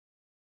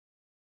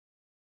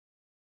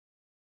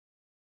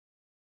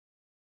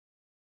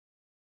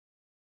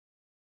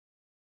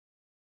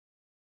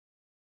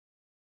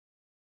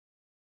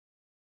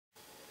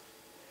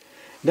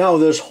Now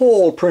this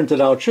hole printed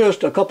out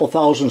just a couple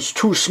thousandths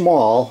too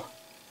small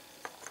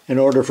in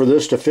order for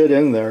this to fit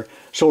in there.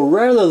 So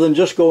rather than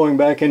just going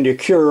back into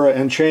Cura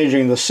and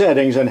changing the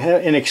settings and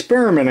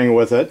experimenting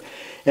with it,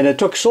 and it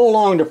took so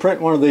long to print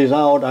one of these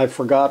out, I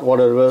forgot what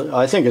it was.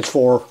 I think it's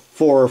 4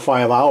 or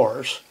 5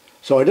 hours.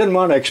 So I didn't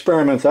want to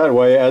experiment that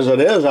way. As it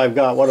is, I've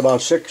got, what,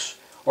 about 6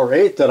 or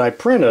 8 that I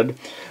printed,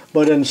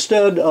 but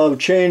instead of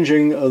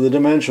changing the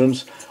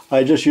dimensions,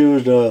 I just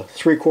used a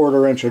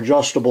 3/4 inch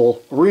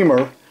adjustable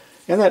reamer,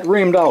 and that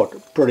reamed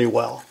out pretty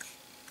well.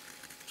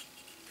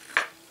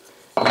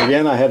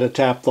 Again, I had to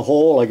tap the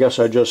hole. I guess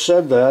I just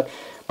said that.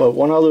 But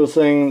one other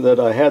thing that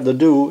I had to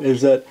do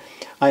is that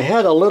I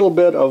had a little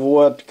bit of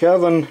what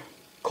Kevin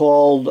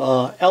called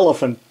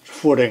elephant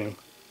footing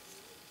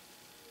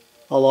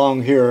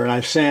along here, and I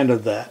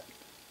sanded that.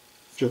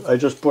 I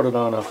just put it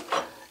on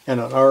an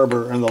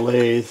arbor in the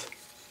lathe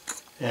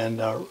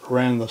and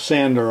ran the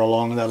sander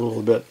along that a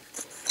little bit.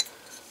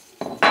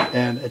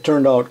 And it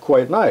turned out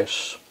quite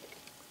nice.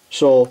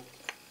 So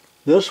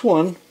this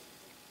one,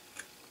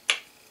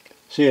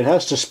 see, it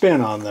has to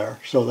spin on there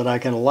so that I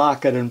can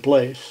lock it in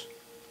place.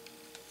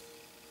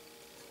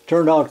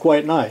 Turned out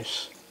quite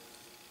nice.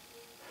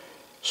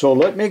 So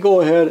let me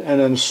go ahead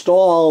and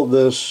install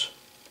this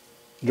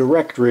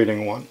direct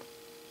reading one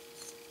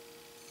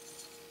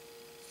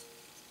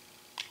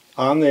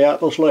on the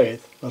Atlas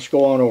lathe. Let's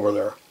go on over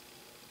there.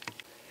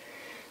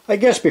 I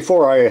guess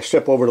before I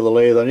step over to the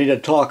lathe, I need to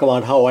talk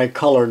about how I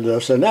colored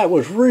this, and that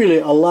was really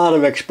a lot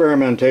of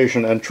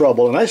experimentation and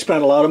trouble, and I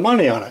spent a lot of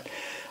money on it.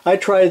 I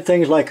tried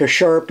things like a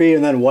Sharpie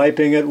and then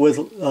wiping it with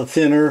a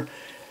thinner,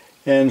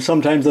 and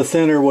sometimes the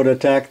thinner would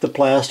attack the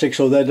plastic,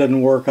 so that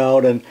didn't work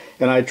out, and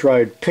I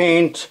tried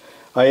paint.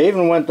 I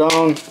even went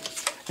down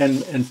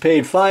and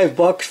paid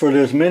 $5 for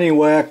this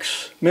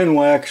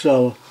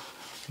Minwax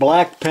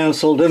black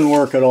pencil. Didn't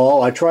work at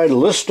all. I tried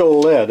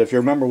Listo lead, if you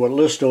remember what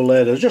Listo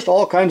lead is, just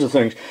all kinds of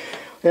things.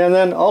 And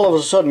then all of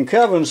a sudden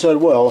Kevin said,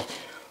 well,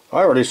 I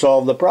already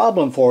solved the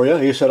problem for you.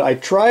 He said, I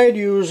tried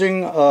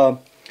using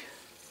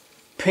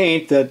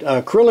paint, that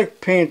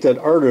acrylic paint that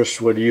artists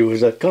would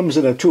use that comes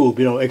in a tube,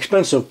 you know,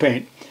 expensive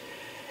paint.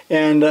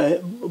 And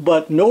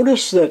but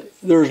notice that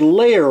there's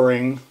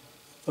layering.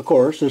 Of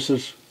course, this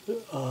is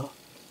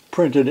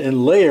printed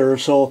in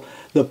layers, so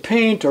the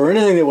paint or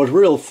anything that was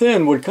real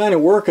thin would kind of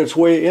work its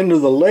way into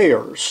the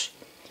layers,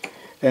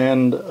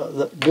 and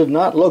that did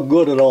not look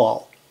good at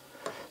all.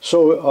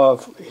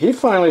 So he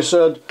finally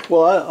said,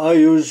 well, I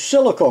use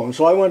silicone.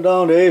 So I went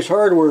down to Ace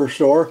Hardware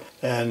store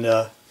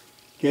and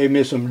gave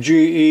me some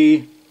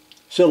GE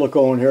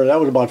silicone here. That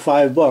was about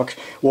 $5.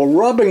 Well,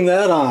 rubbing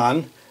that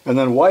on and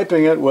then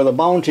wiping it with a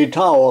Bounty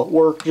towel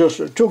worked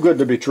just too good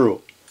to be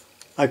true.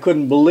 I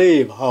couldn't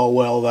believe how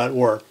well that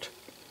worked.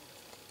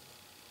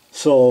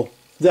 So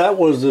that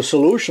was the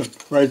solution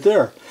right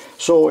there.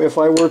 So if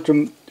I were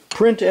to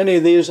print any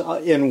of these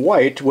in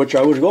white, which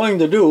I was going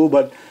to do,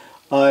 but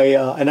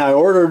I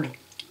ordered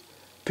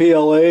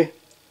PLA,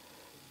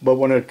 but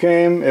when it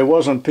came, it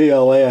wasn't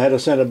PLA. I had to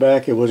send it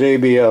back. It was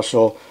ABS.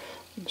 So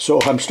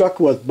I'm stuck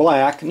with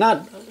black.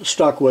 Not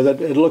stuck with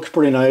it. It looks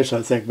pretty nice,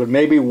 I think, but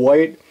maybe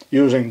white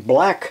using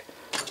black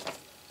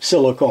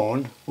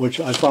silicone, which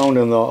I found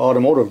in the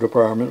automotive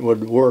department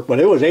would work, but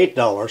it was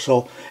 $8.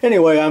 So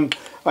anyway,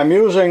 I'm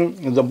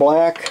using the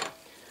black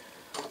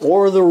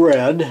or the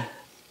red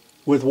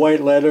with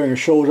white lettering. It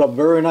shows up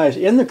very nice.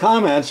 In the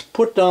comments,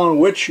 put down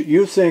which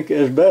you think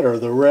is better,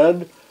 the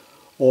red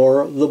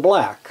or the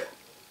black.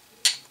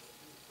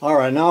 All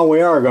right, now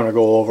we are going to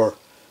go over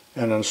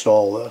and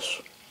install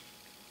this.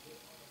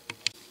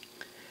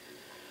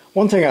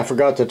 One thing I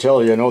forgot to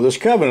tell you, this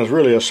Kevin is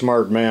really a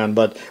smart man,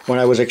 but when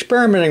I was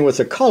experimenting with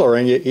the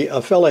coloring,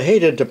 a fella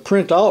hated to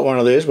print out one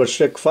of these, which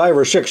took 5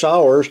 or 6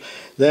 hours,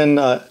 then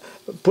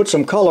put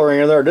some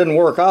coloring in there. It didn't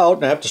work out,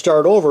 and I have to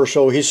start over,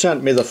 so he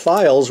sent me the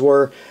files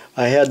where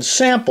I had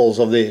samples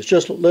of these,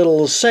 just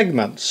little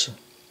segments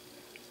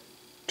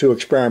to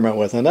experiment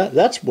with, and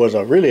that was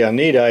really a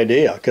neat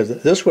idea,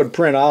 because this would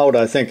print out,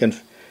 I think,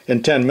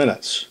 in 10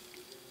 minutes.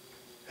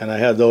 And I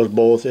had those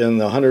both in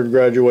the 100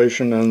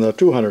 graduation and the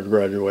 200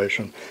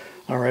 graduation.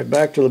 All right,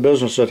 back to the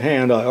business at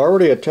hand. I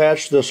already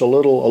attached this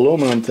little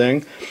aluminum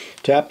thing,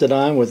 tapped it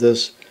on with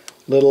this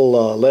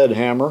little lead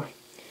hammer,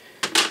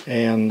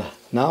 and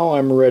now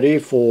I'm ready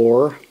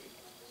for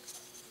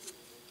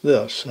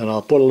this. And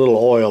I'll put a little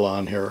oil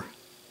on here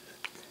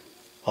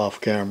off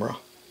camera.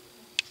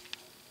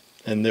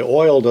 And the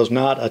oil does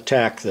not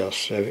attack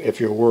this,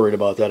 if you're worried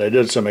about that. I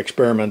did some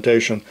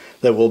experimentation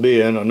that will be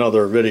in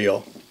another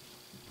video.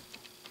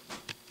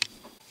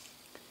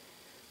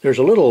 There's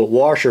a little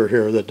washer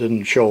here that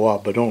didn't show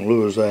up, but don't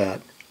lose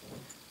that.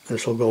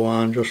 This will go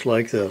on just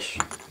like this.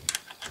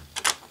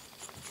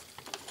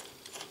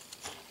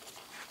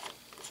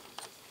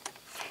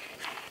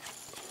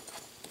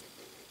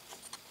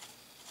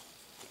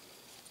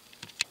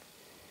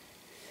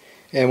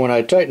 And when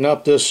I tighten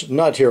up this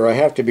nut here, I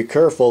have to be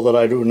careful that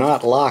I do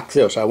not lock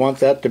this. I want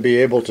that to be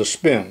able to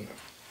spin.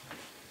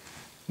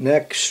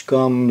 Next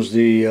comes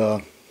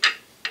the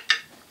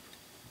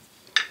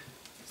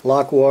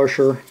lock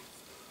washer.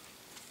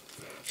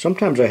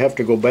 Sometimes I have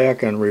to go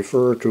back and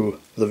refer to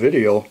the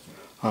video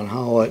on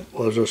how it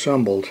was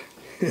assembled.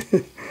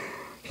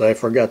 So I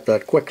forgot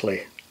that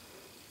quickly.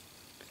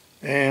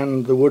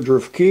 And the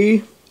Woodruff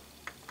key,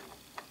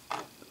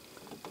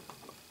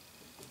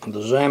 the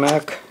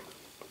Zamac,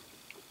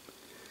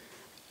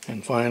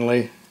 and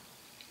finally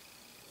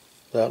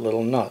that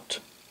little nut.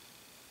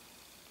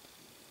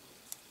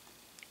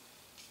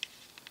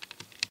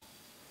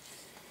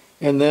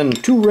 And then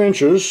 2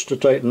 wrenches to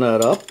tighten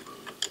that up.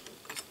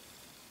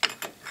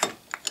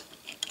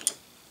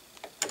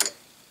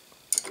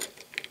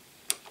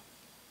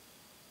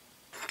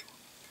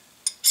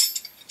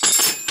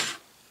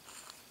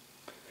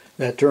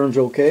 That turns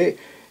okay.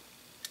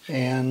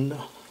 And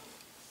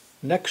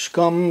next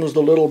comes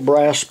the little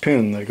brass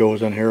pin that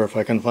goes in here, if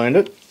I can find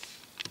it.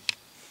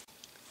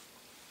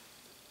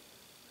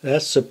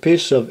 That's a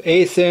piece of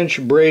 1/8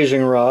 inch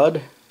brazing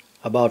rod,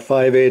 about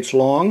 5/8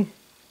 long.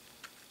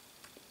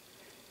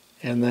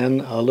 And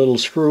then a little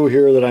screw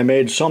here that I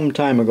made some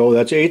time ago.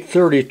 That's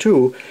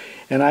 832.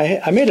 And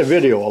I made a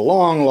video a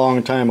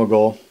long time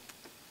ago,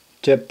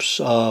 tips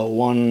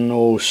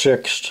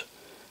 106,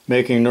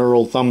 making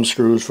knurled thumb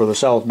screws for the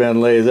South Bend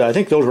lathe. I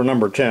think those were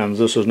number 10s.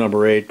 This is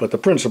number 8, but the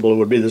principle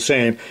would be the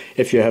same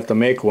if you have to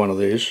make one of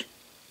these.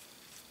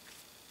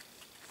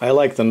 I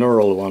like the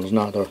knurled ones,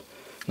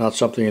 not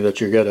something that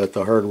you get at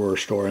the hardware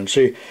store. And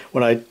see,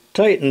 when I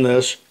tighten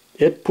this,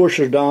 it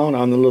pushes down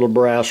on the little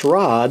brass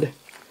rod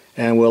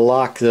and will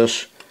lock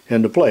this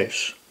into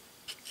place.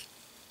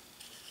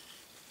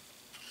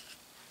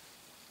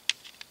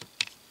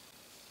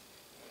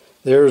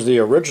 There's the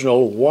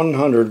original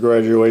 100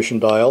 graduation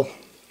dial,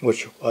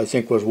 which I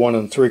think was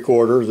 1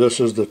 3/4. This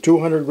is the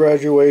 200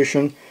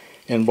 graduation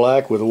in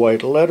black with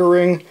white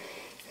lettering,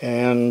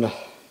 and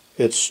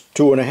it's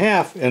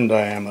 2.5 in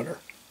diameter.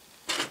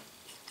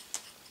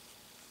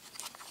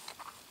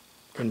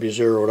 Can be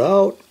zeroed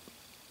out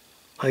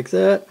like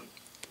that.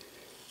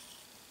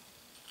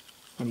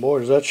 And boy,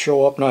 does that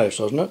show up nice,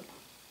 doesn't it?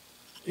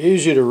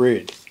 Easy to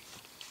read.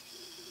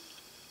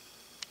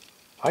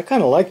 I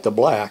kind of like the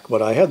black,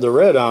 but I had the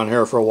red on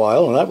here for a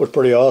while, and that was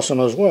pretty awesome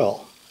as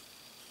well.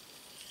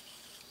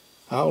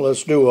 Now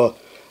let's do a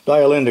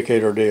dial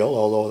indicator deal,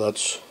 although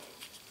that's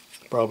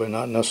probably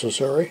not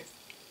necessary.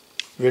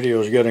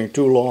 Video is getting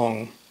too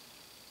long.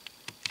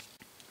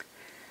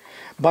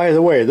 By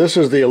the way, this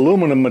is the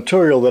aluminum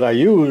material that I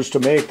used to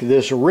make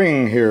this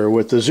ring here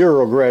with the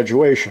 0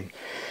 graduation.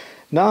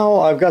 Now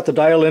I've got the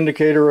dial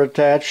indicator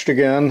attached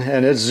again,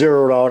 and it's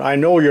zeroed out. I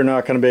know you're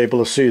not going to be able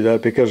to see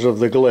that because of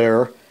the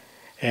glare.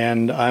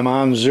 And I'm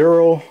on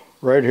 0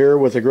 right here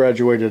with the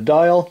graduated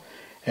dial,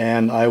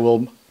 and I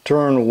will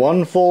turn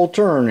 1 full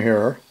turn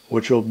here,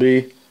 which will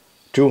be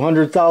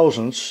 200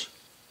 thousandths,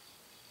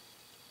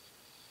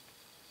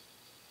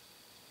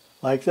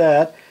 like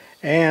that.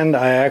 And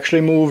I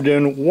actually moved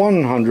in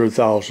 100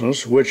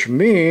 thousandths, which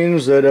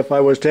means that if I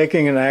was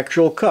taking an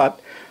actual cut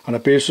on a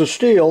piece of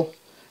steel,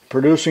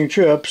 producing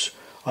chips,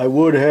 I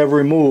would have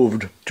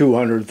removed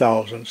 200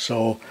 thousandths.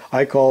 So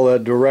I call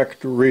that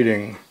direct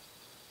reading.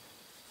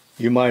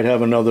 You might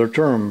have another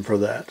term for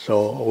that,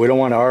 so we don't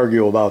want to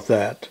argue about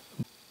that.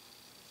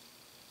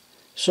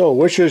 So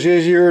which is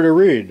easier to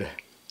read?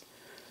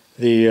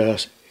 The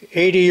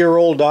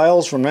 80-year-old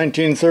dials from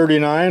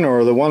 1939,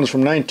 or the ones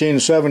from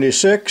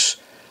 1976,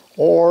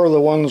 or the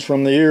ones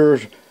from the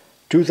year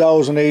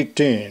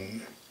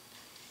 2018?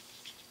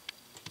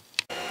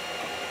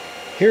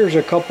 Here's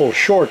a couple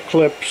short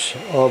clips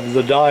of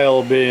the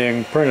dial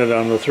being printed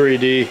on the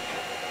 3D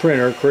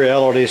printer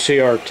Creality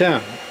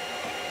CR10.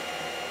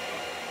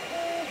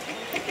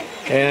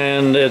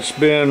 And it's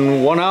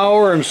been 1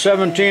 hour and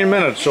 17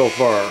 minutes so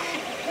far.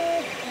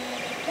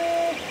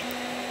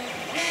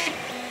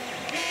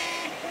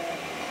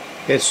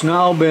 It's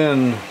now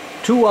been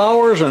 2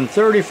 hours and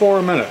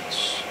 34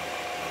 minutes.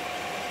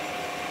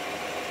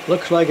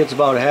 Looks like it's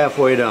about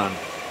halfway done.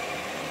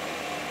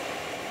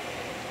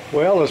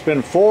 Well, it's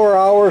been 4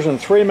 hours and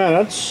 3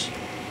 minutes,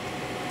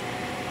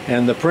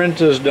 and the print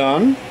is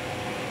done.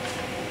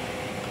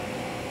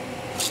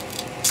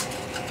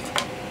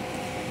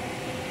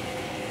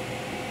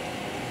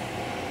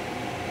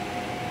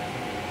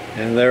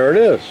 And there it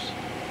is.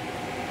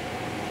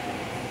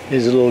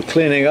 Needs a little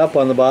cleaning up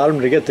on the bottom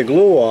to get the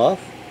glue off.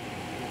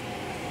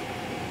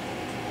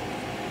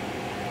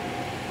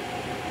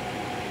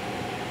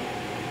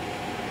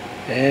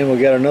 And we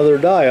got another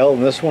dial,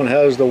 and this one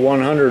has the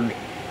 100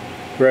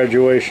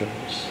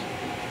 graduations.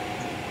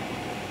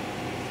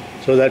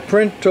 So that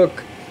print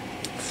took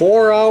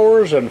 4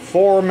 hours and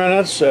 4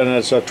 minutes, and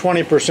it's a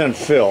 20%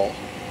 fill.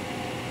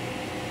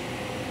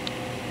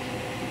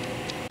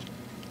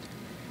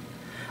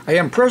 I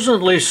am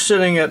presently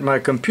sitting at my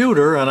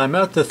computer, and I'm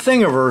at the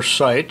Thingiverse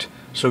site.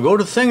 So go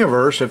to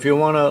Thingiverse if you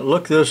want to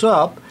look this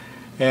up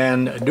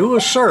and do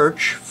a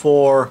search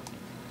for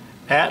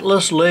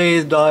Atlas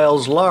Lathe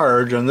Dials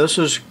Large, and this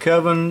is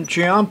Kevin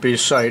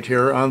Ciampi's site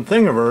here on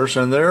Thingiverse,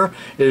 and there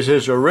is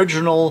his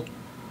original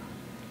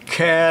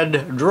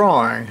CAD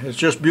drawing. It's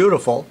just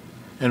beautiful,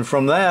 And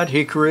from that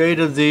he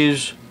created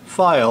these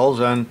files,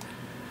 and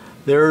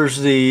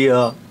there's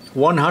the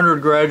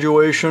 100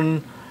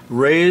 graduation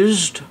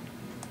raised,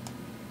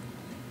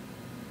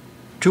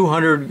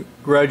 200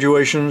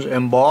 graduations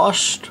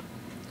embossed,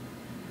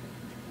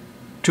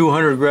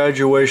 200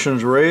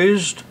 graduations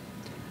raised,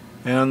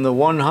 and the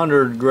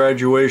 100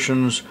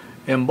 graduations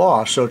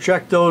embossed. So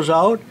check those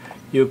out.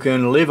 You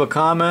can leave a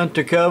comment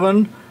to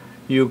Kevin.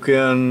 You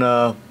can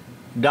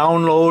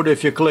download,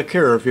 if you click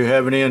here, if you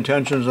have any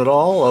intentions at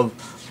all of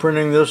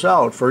printing this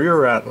out for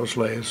your Atlas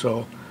lathe.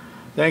 So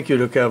thank you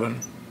to Kevin.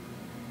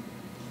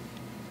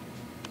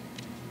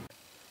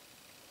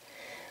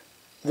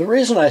 The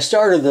reason I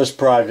started this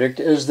project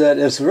is that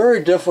it's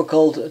very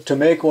difficult to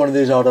make one of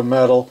these out of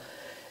metal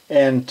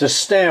and to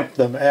stamp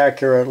them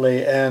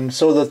accurately and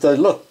so that they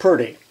look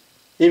pretty.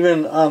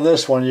 Even on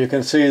this one you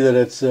can see that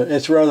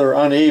it's rather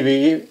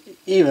uneven.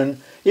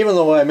 Even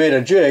though I made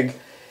a jig,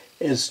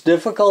 it's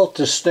difficult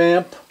to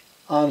stamp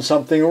on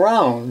something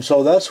round.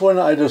 So that's when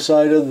I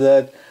decided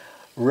that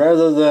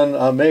rather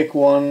than make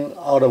one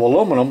out of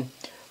aluminum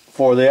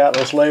for the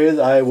Atlas lathe,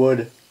 I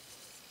would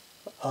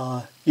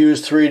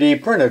use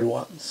 3D printed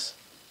ones.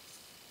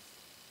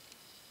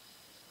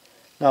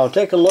 Now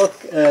take a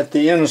look at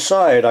the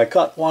inside. I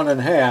cut one in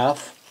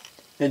half,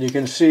 and you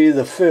can see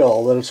the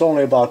fill, that it's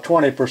only about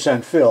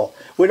 20% fill.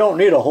 We don't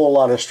need a whole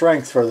lot of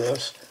strength for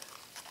this.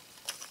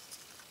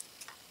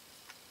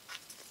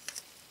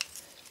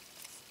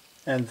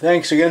 And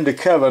thanks again to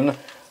Kevin.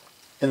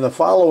 In the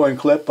following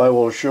clip I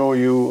will show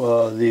you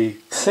the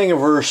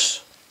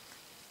Thingiverse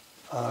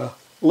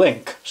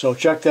link, so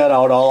check that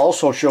out. I'll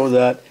also show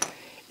that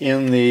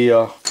in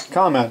the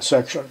comment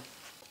section.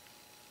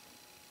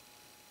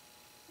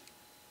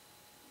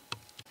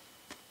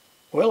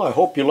 Well, I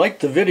hope you liked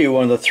the video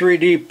on the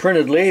 3D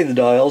printed lathe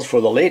dials for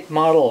the late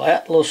model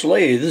Atlas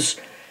lathes.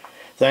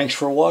 Thanks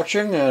for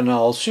watching, and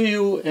I'll see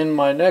you in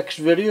my next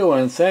video,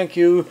 and thank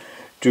you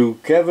to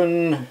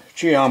Kevin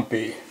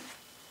Ciampi.